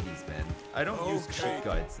in the 80s, man. I don't use cheat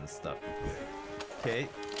guides and stuff. Okay?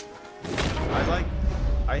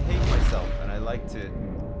 I hate myself, and I like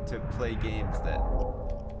to play games that...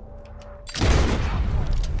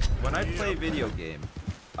 When I play a video game,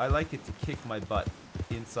 I like it to kick my butt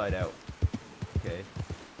inside out. Okay?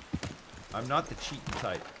 I'm not the cheating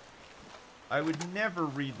type. I would never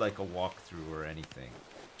read like a walkthrough or anything.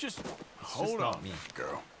 Just hold on, me,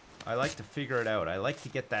 girl. I like to figure it out. I like to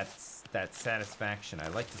get that satisfaction. I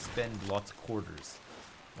like to spend lots of quarters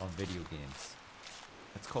on video games.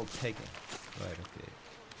 It's called pegging. Right, okay.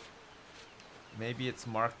 Maybe it's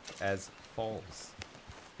marked as falls.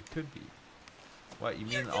 It could be. What, you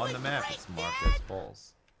mean on the map it's marked as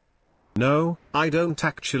falls? No, I don't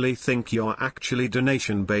actually think you're actually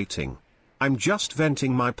donation baiting. I'm just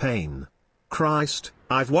venting my pain. Christ,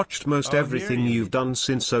 I've watched most everything you've done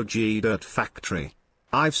since OG Dirt Factory.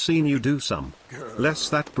 I've seen you do some less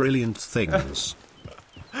that brilliant things.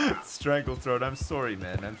 Strangle Throat, I'm sorry,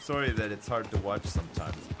 man. I'm sorry that it's hard to watch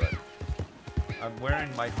sometimes, but I'm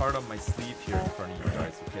wearing my heart on my sleeve here in front of you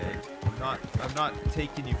guys, okay? I'm not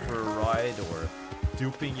taking you for a ride or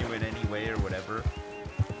duping you in any way or whatever.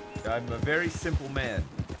 I'm a very simple man,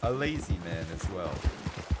 a lazy man as well.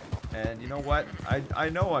 And you know what? I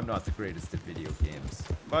know I'm not the greatest at video games,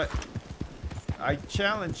 but I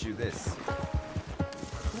challenge you this.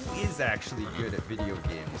 Who is actually good at video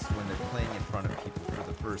games when they're playing in front of people for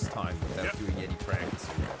the first time without doing any practice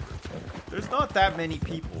or whatever? There's not that many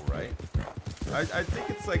people, right? I think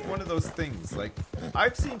it's like one of those things, like,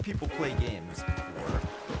 I've seen people play games before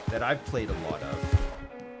that I've played a lot of,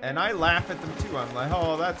 and I laugh at them too. I'm like,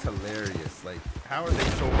 oh, that's hilarious. Like, how are they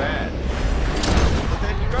so bad? But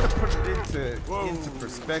then you gotta put it into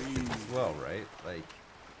perspective as well, right? Like,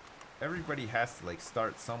 everybody has to, like,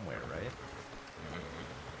 start somewhere, right?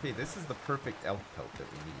 Okay, this is the perfect elk pelt that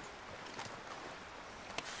we need.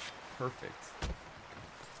 Perfect.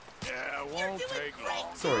 Yeah, it won't take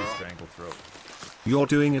long. Sorry, Stranglethroat. You're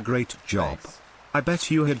doing a great job. Thanks. I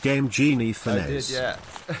bet you had Game Genie finesse. I did, yeah.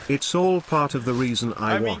 It's all part of the reason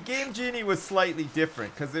I mean, watch. Game Genie was slightly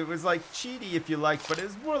different, because it was like cheaty if you like, but it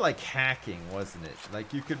was more like hacking, wasn't it?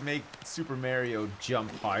 Like, you could make Super Mario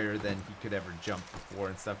jump higher than he could ever jump before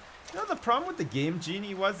and stuff. You know, the problem with the Game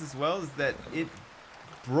Genie was, as well, is that it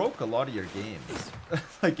broke a lot of your games.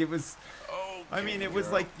 Like, it was... I mean, it was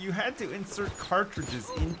like you had to insert cartridges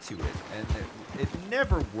into it, and it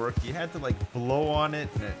never worked. You had to, like, blow on it,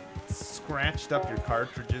 and it scratched up your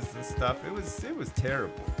cartridges and stuff. It was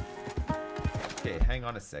terrible. Okay, hang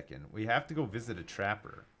on a second. We have to go visit a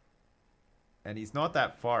trapper. And he's not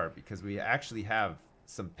that far, because we actually have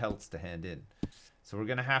some pelts to hand in. So we're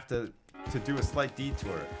gonna have to do a slight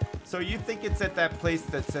detour. So you think it's at that place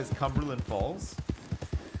that says Cumberland Falls?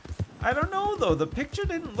 I don't know, though. The picture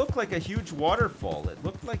didn't look like a huge waterfall. It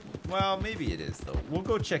looked like... Well, maybe it is, though. We'll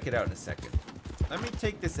go check it out in a second. Let me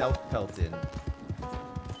take this elk pelt in.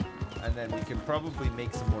 And then we can probably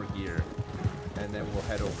make some more gear. And then we'll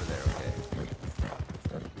head over there, okay?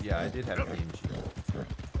 Yeah, I did have a Game Genie.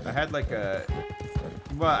 I had like a...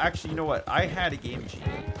 Well, actually, you know what? I had a Game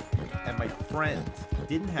Genie. And my friend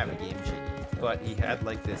didn't have a Game Genie. But he had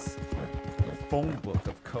like this phone book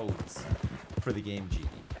of codes for the Game Genie.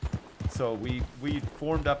 So we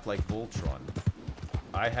formed up like Voltron.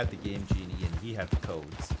 I had the Game Genie and he had the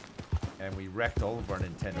codes. And we wrecked all of our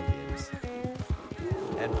Nintendo games.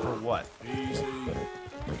 And for what? Easy.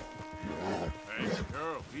 Hey,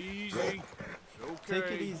 girl, easy. It's okay.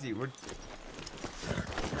 Take it easy. We're...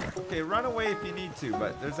 Okay, run away if you need to,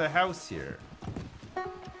 but there's a house here.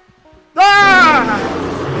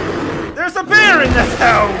 Ah! There's a bear in this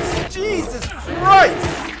house! Jesus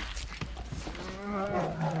Christ!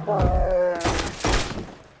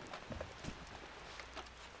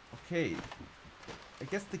 Okay, I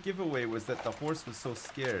guess the giveaway was that the horse was so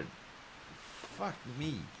scared. Fuck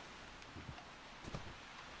me.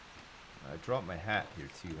 I dropped my hat here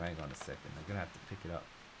too. Hang on a second. I'm gonna have to pick it up.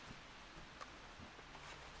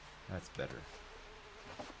 That's better.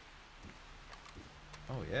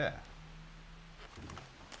 Oh yeah.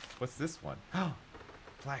 What's this one?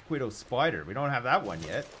 Black Widow Spider. We don't have that one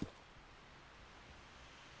yet.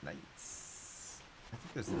 Nice. I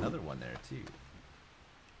think there's another one there too.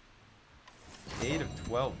 8 of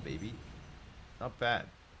 12, baby. Not bad.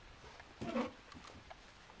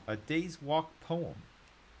 A Day's Walk poem.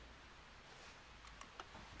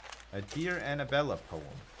 A Dear Annabella poem.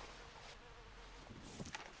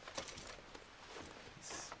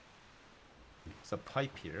 There's a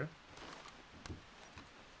pipe here.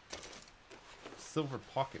 Silver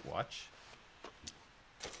pocket watch.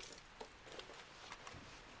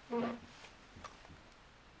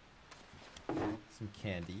 Some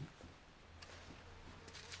candy.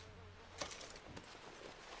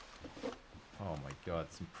 Oh my god,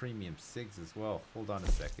 some premium cigs as well. Hold on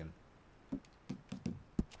a second.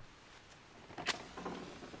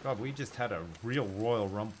 God, we just had a real Royal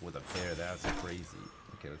Rumble with a bear. That was crazy.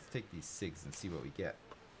 Okay, let's take these cigs and see what we get.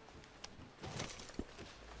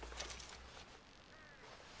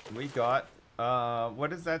 We got,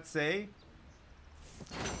 what does that say?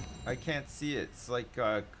 I can't see it. It's like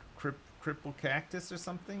a cripple cactus or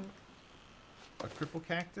something? A cripple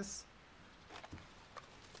cactus?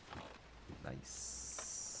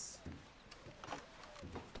 Nice.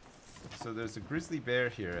 So there's a grizzly bear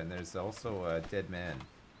here, and there's also a dead man.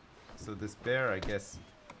 So this bear, I guess...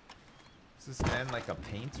 Is this man like a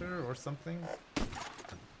painter or something?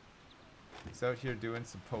 He's out here doing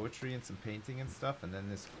some poetry and some painting and stuff, and then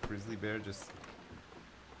this grizzly bear just...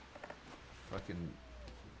 fucking...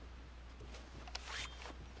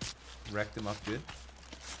 wrecked him up good.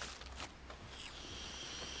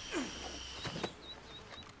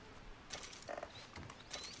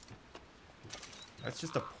 That's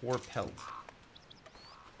just a poor pelt.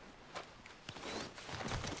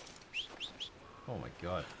 Oh my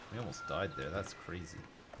god, we almost died there. That's crazy.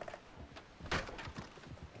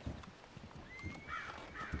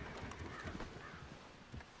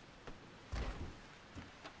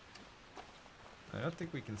 I don't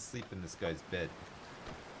think we can sleep in this guy's bed.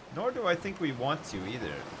 Nor do I think we want to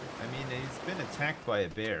either. I mean, he's been attacked by a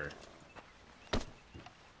bear.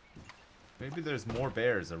 Maybe there's more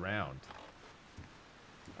bears around.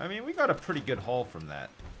 I mean, we got a pretty good haul from that.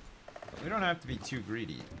 We don't have to be too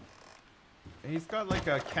greedy. He's got like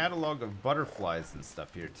a catalog of butterflies and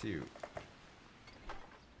stuff here too.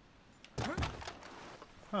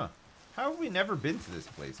 Huh. How have we never been to this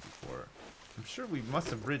place before? I'm sure we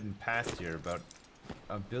must have ridden past here about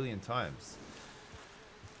a billion times.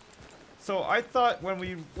 So I thought when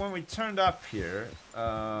we turned up here,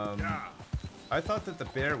 I thought that the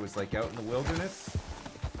bear was like out in the wilderness.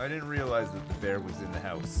 I didn't realize that the bear was in the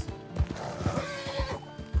house.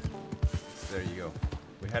 So there you go.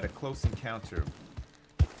 We had a close encounter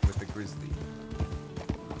with a grizzly.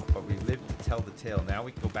 But we lived to tell the tale. Now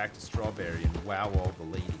we can go back to Strawberry and wow all the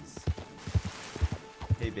ladies.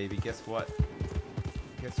 Hey baby, guess what?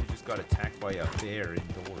 Guess you just got attacked by a bear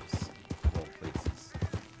indoors. Of all places.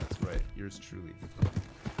 That's right, yours truly.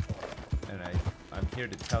 And I'm here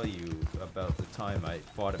to tell you about the time I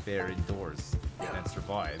fought a bear indoors and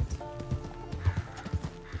survived.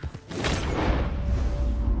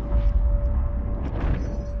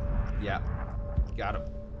 Yeah, got him.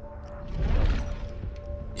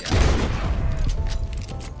 Yeah.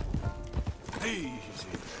 Easy.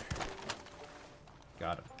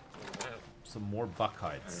 Got him. Some more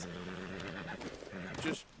buckhides.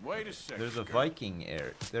 Just wait a second. There's a Viking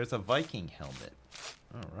air. There's a Viking helmet.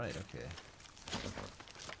 All right, okay.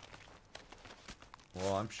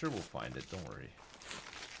 Well, I'm sure we'll find it. Don't worry.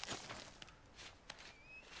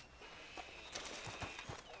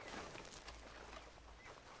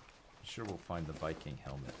 I'm sure we'll find the Viking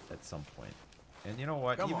helmet at some point. And you know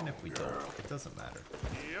what? Even if we don't, it doesn't matter.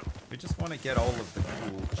 Yep. We just want to get all of the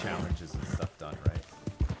cool challenges and stuff done, right?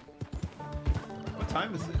 What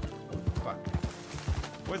time is it? Oh, fuck.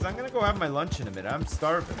 Boys, I'm gonna go have my lunch in a minute. I'm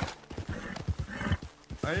starving.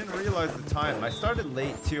 I didn't realize the time. I started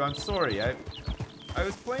late too. I'm sorry. I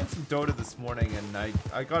was playing some Dota this morning and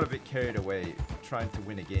I got a bit carried away trying to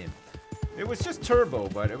win a game. It was just turbo,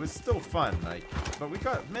 but it was still fun. Like, but we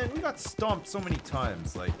got stomped so many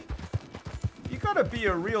times. Like, you gotta be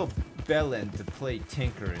a real bellend to play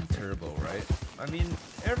Tinker in turbo, right? I mean,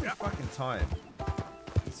 every fucking time.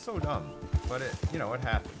 It's so dumb, but it, you know, it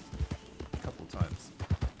happened a couple times.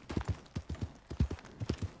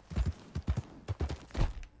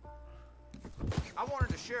 I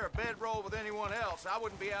wanted to share a bedroll with anyone else. I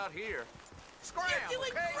wouldn't be out here. Scram, You're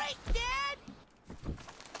doing okay? great, Dad!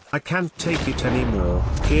 I can't take it anymore.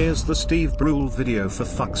 Here's the Steve Brule video for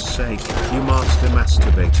fuck's sake, you master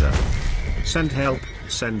masturbator. Send help,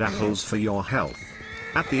 send apples for your health.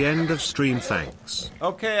 At the end of stream, thanks.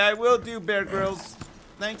 Okay, I will do, Bear Grylls.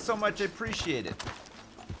 Thanks so much, I appreciate it.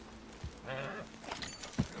 God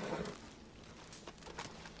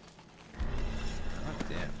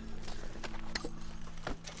damn.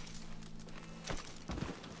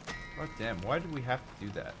 God damn, why did we have to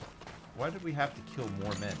do that? Why did we have to kill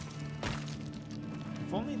more men?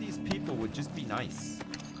 If only these people would just be nice.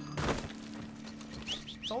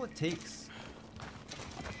 That's all it takes.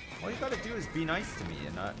 All you gotta do is be nice to me,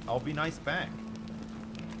 and I'll be nice back.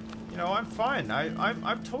 You know, I'm fine.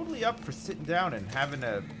 I'm totally up for sitting down and having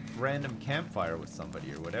a random campfire with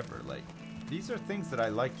somebody or whatever. Like, these are things that I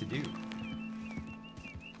like to do.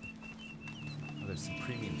 Oh, there's some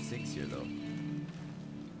premium cigs here, though.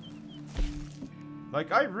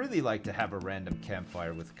 Like, I really like to have a random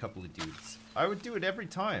campfire with a couple of dudes. I would do it every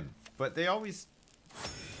time, but they always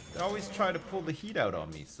try to pull the heat out on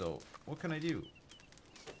me, so what can I do?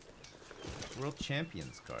 World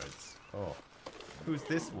Champions cards. Oh. Who's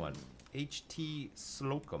this one? HT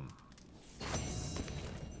Slocum.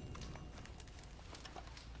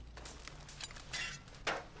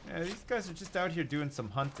 Yeah, these guys are just out here doing some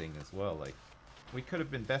hunting as well. Like, we could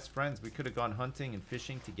have been best friends. We could have gone hunting and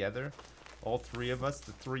fishing together. All three of us,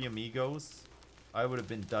 the three amigos. I would have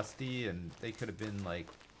been Dusty, and they could have been, like,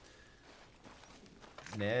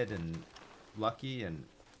 Ned and Lucky, and,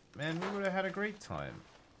 man, we would have had a great time.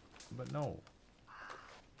 But no.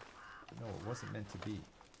 No, it wasn't meant to be.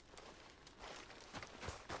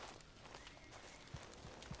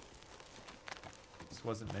 This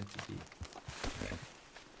wasn't meant to be.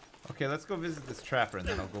 Okay, let's go visit this trapper, and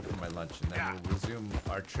then I'll go for my lunch, and then we'll resume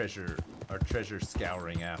our treasure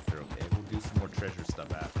scouring after. Okay, we'll do some more treasure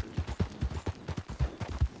stuff after.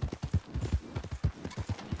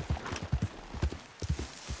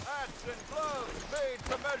 Hats and gloves. made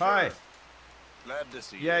to measure. Hi. Glad to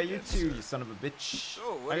see you. Yeah, you again, too, sir. you son of a bitch. So,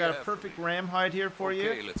 what I do you got a have for perfect me? ram hide here for you.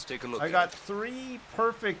 Okay, let's take a look I at got it. 3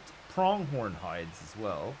 perfect pronghorn hides as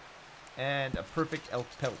well, and a perfect elk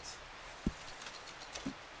pelt.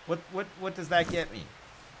 What does that get me?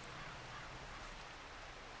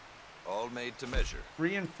 All made to measure.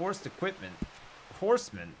 Reinforced equipment.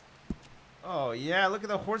 Horseman. Oh yeah, look at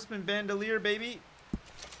the horseman bandolier, baby.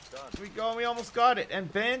 Done. We almost got it.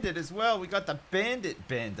 And bandit as well. We got the bandit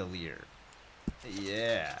bandolier.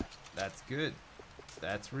 Yeah, that's good.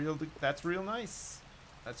 That's real nice.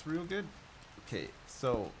 That's real good. Okay,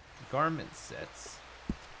 so garment sets.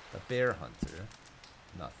 The bear hunter.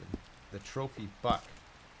 Nothing. The trophy buck.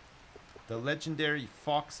 The legendary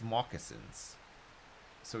fox moccasins.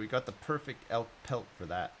 So we got the perfect elk pelt for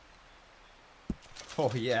that.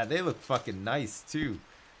 Oh yeah, they look fucking nice too.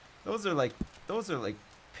 Those are like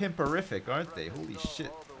pimperific, aren't they? Holy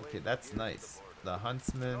shit. Okay, that's nice. The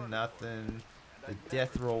huntsman, nothing. The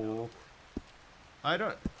death roll. I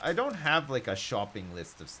don't have like a shopping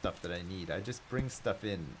list of stuff that I need. I just bring stuff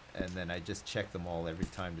in and then I just check them all every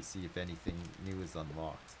time to see if anything new is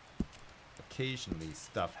unlocked. Occasionally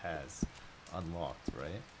stuff has unlocked,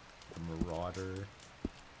 right? The marauder,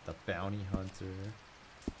 the bounty hunter,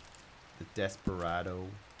 the desperado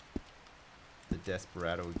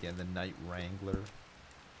again, the night wrangler.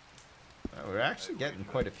 Oh, we're actually getting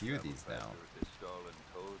quite a few of these now.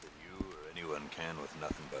 Anyone can with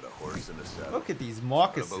nothing but a horse and a saddle. Look at these It's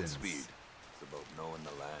not about moccasins. speed. It's about knowing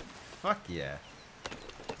the land. Fuck yeah.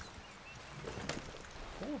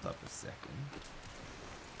 Hold up a second.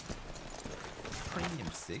 Premium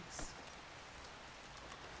 6?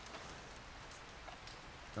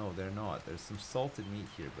 No, they're not. There's some salted meat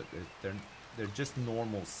here, but they're just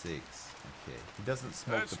normal cigs. Okay. He doesn't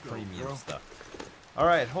smoke Let's the go, premium bro. stuff. All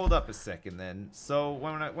right, hold up a second then. So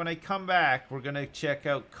when I come back, we're gonna check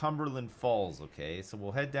out Cumberland Falls. Okay, so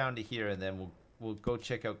we'll head down to here and then we'll go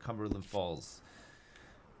check out Cumberland Falls.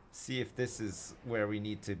 See if this is where we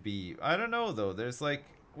need to be. I don't know though. There's like,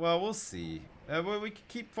 well, we'll see. We can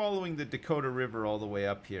keep following the Dakota River all the way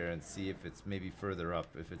up here and see if it's maybe further up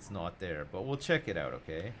if it's not there. But we'll check it out.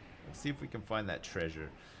 Okay, we'll see if we can find that treasure,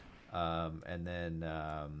 and then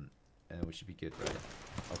we should be good, right?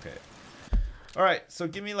 Okay. All right, so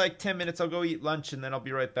give me like 10 minutes. I'll go eat lunch, and then I'll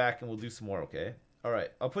be right back, and we'll do some more, okay? All right,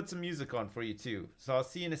 I'll put some music on for you, too. So I'll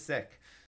see you in a sec.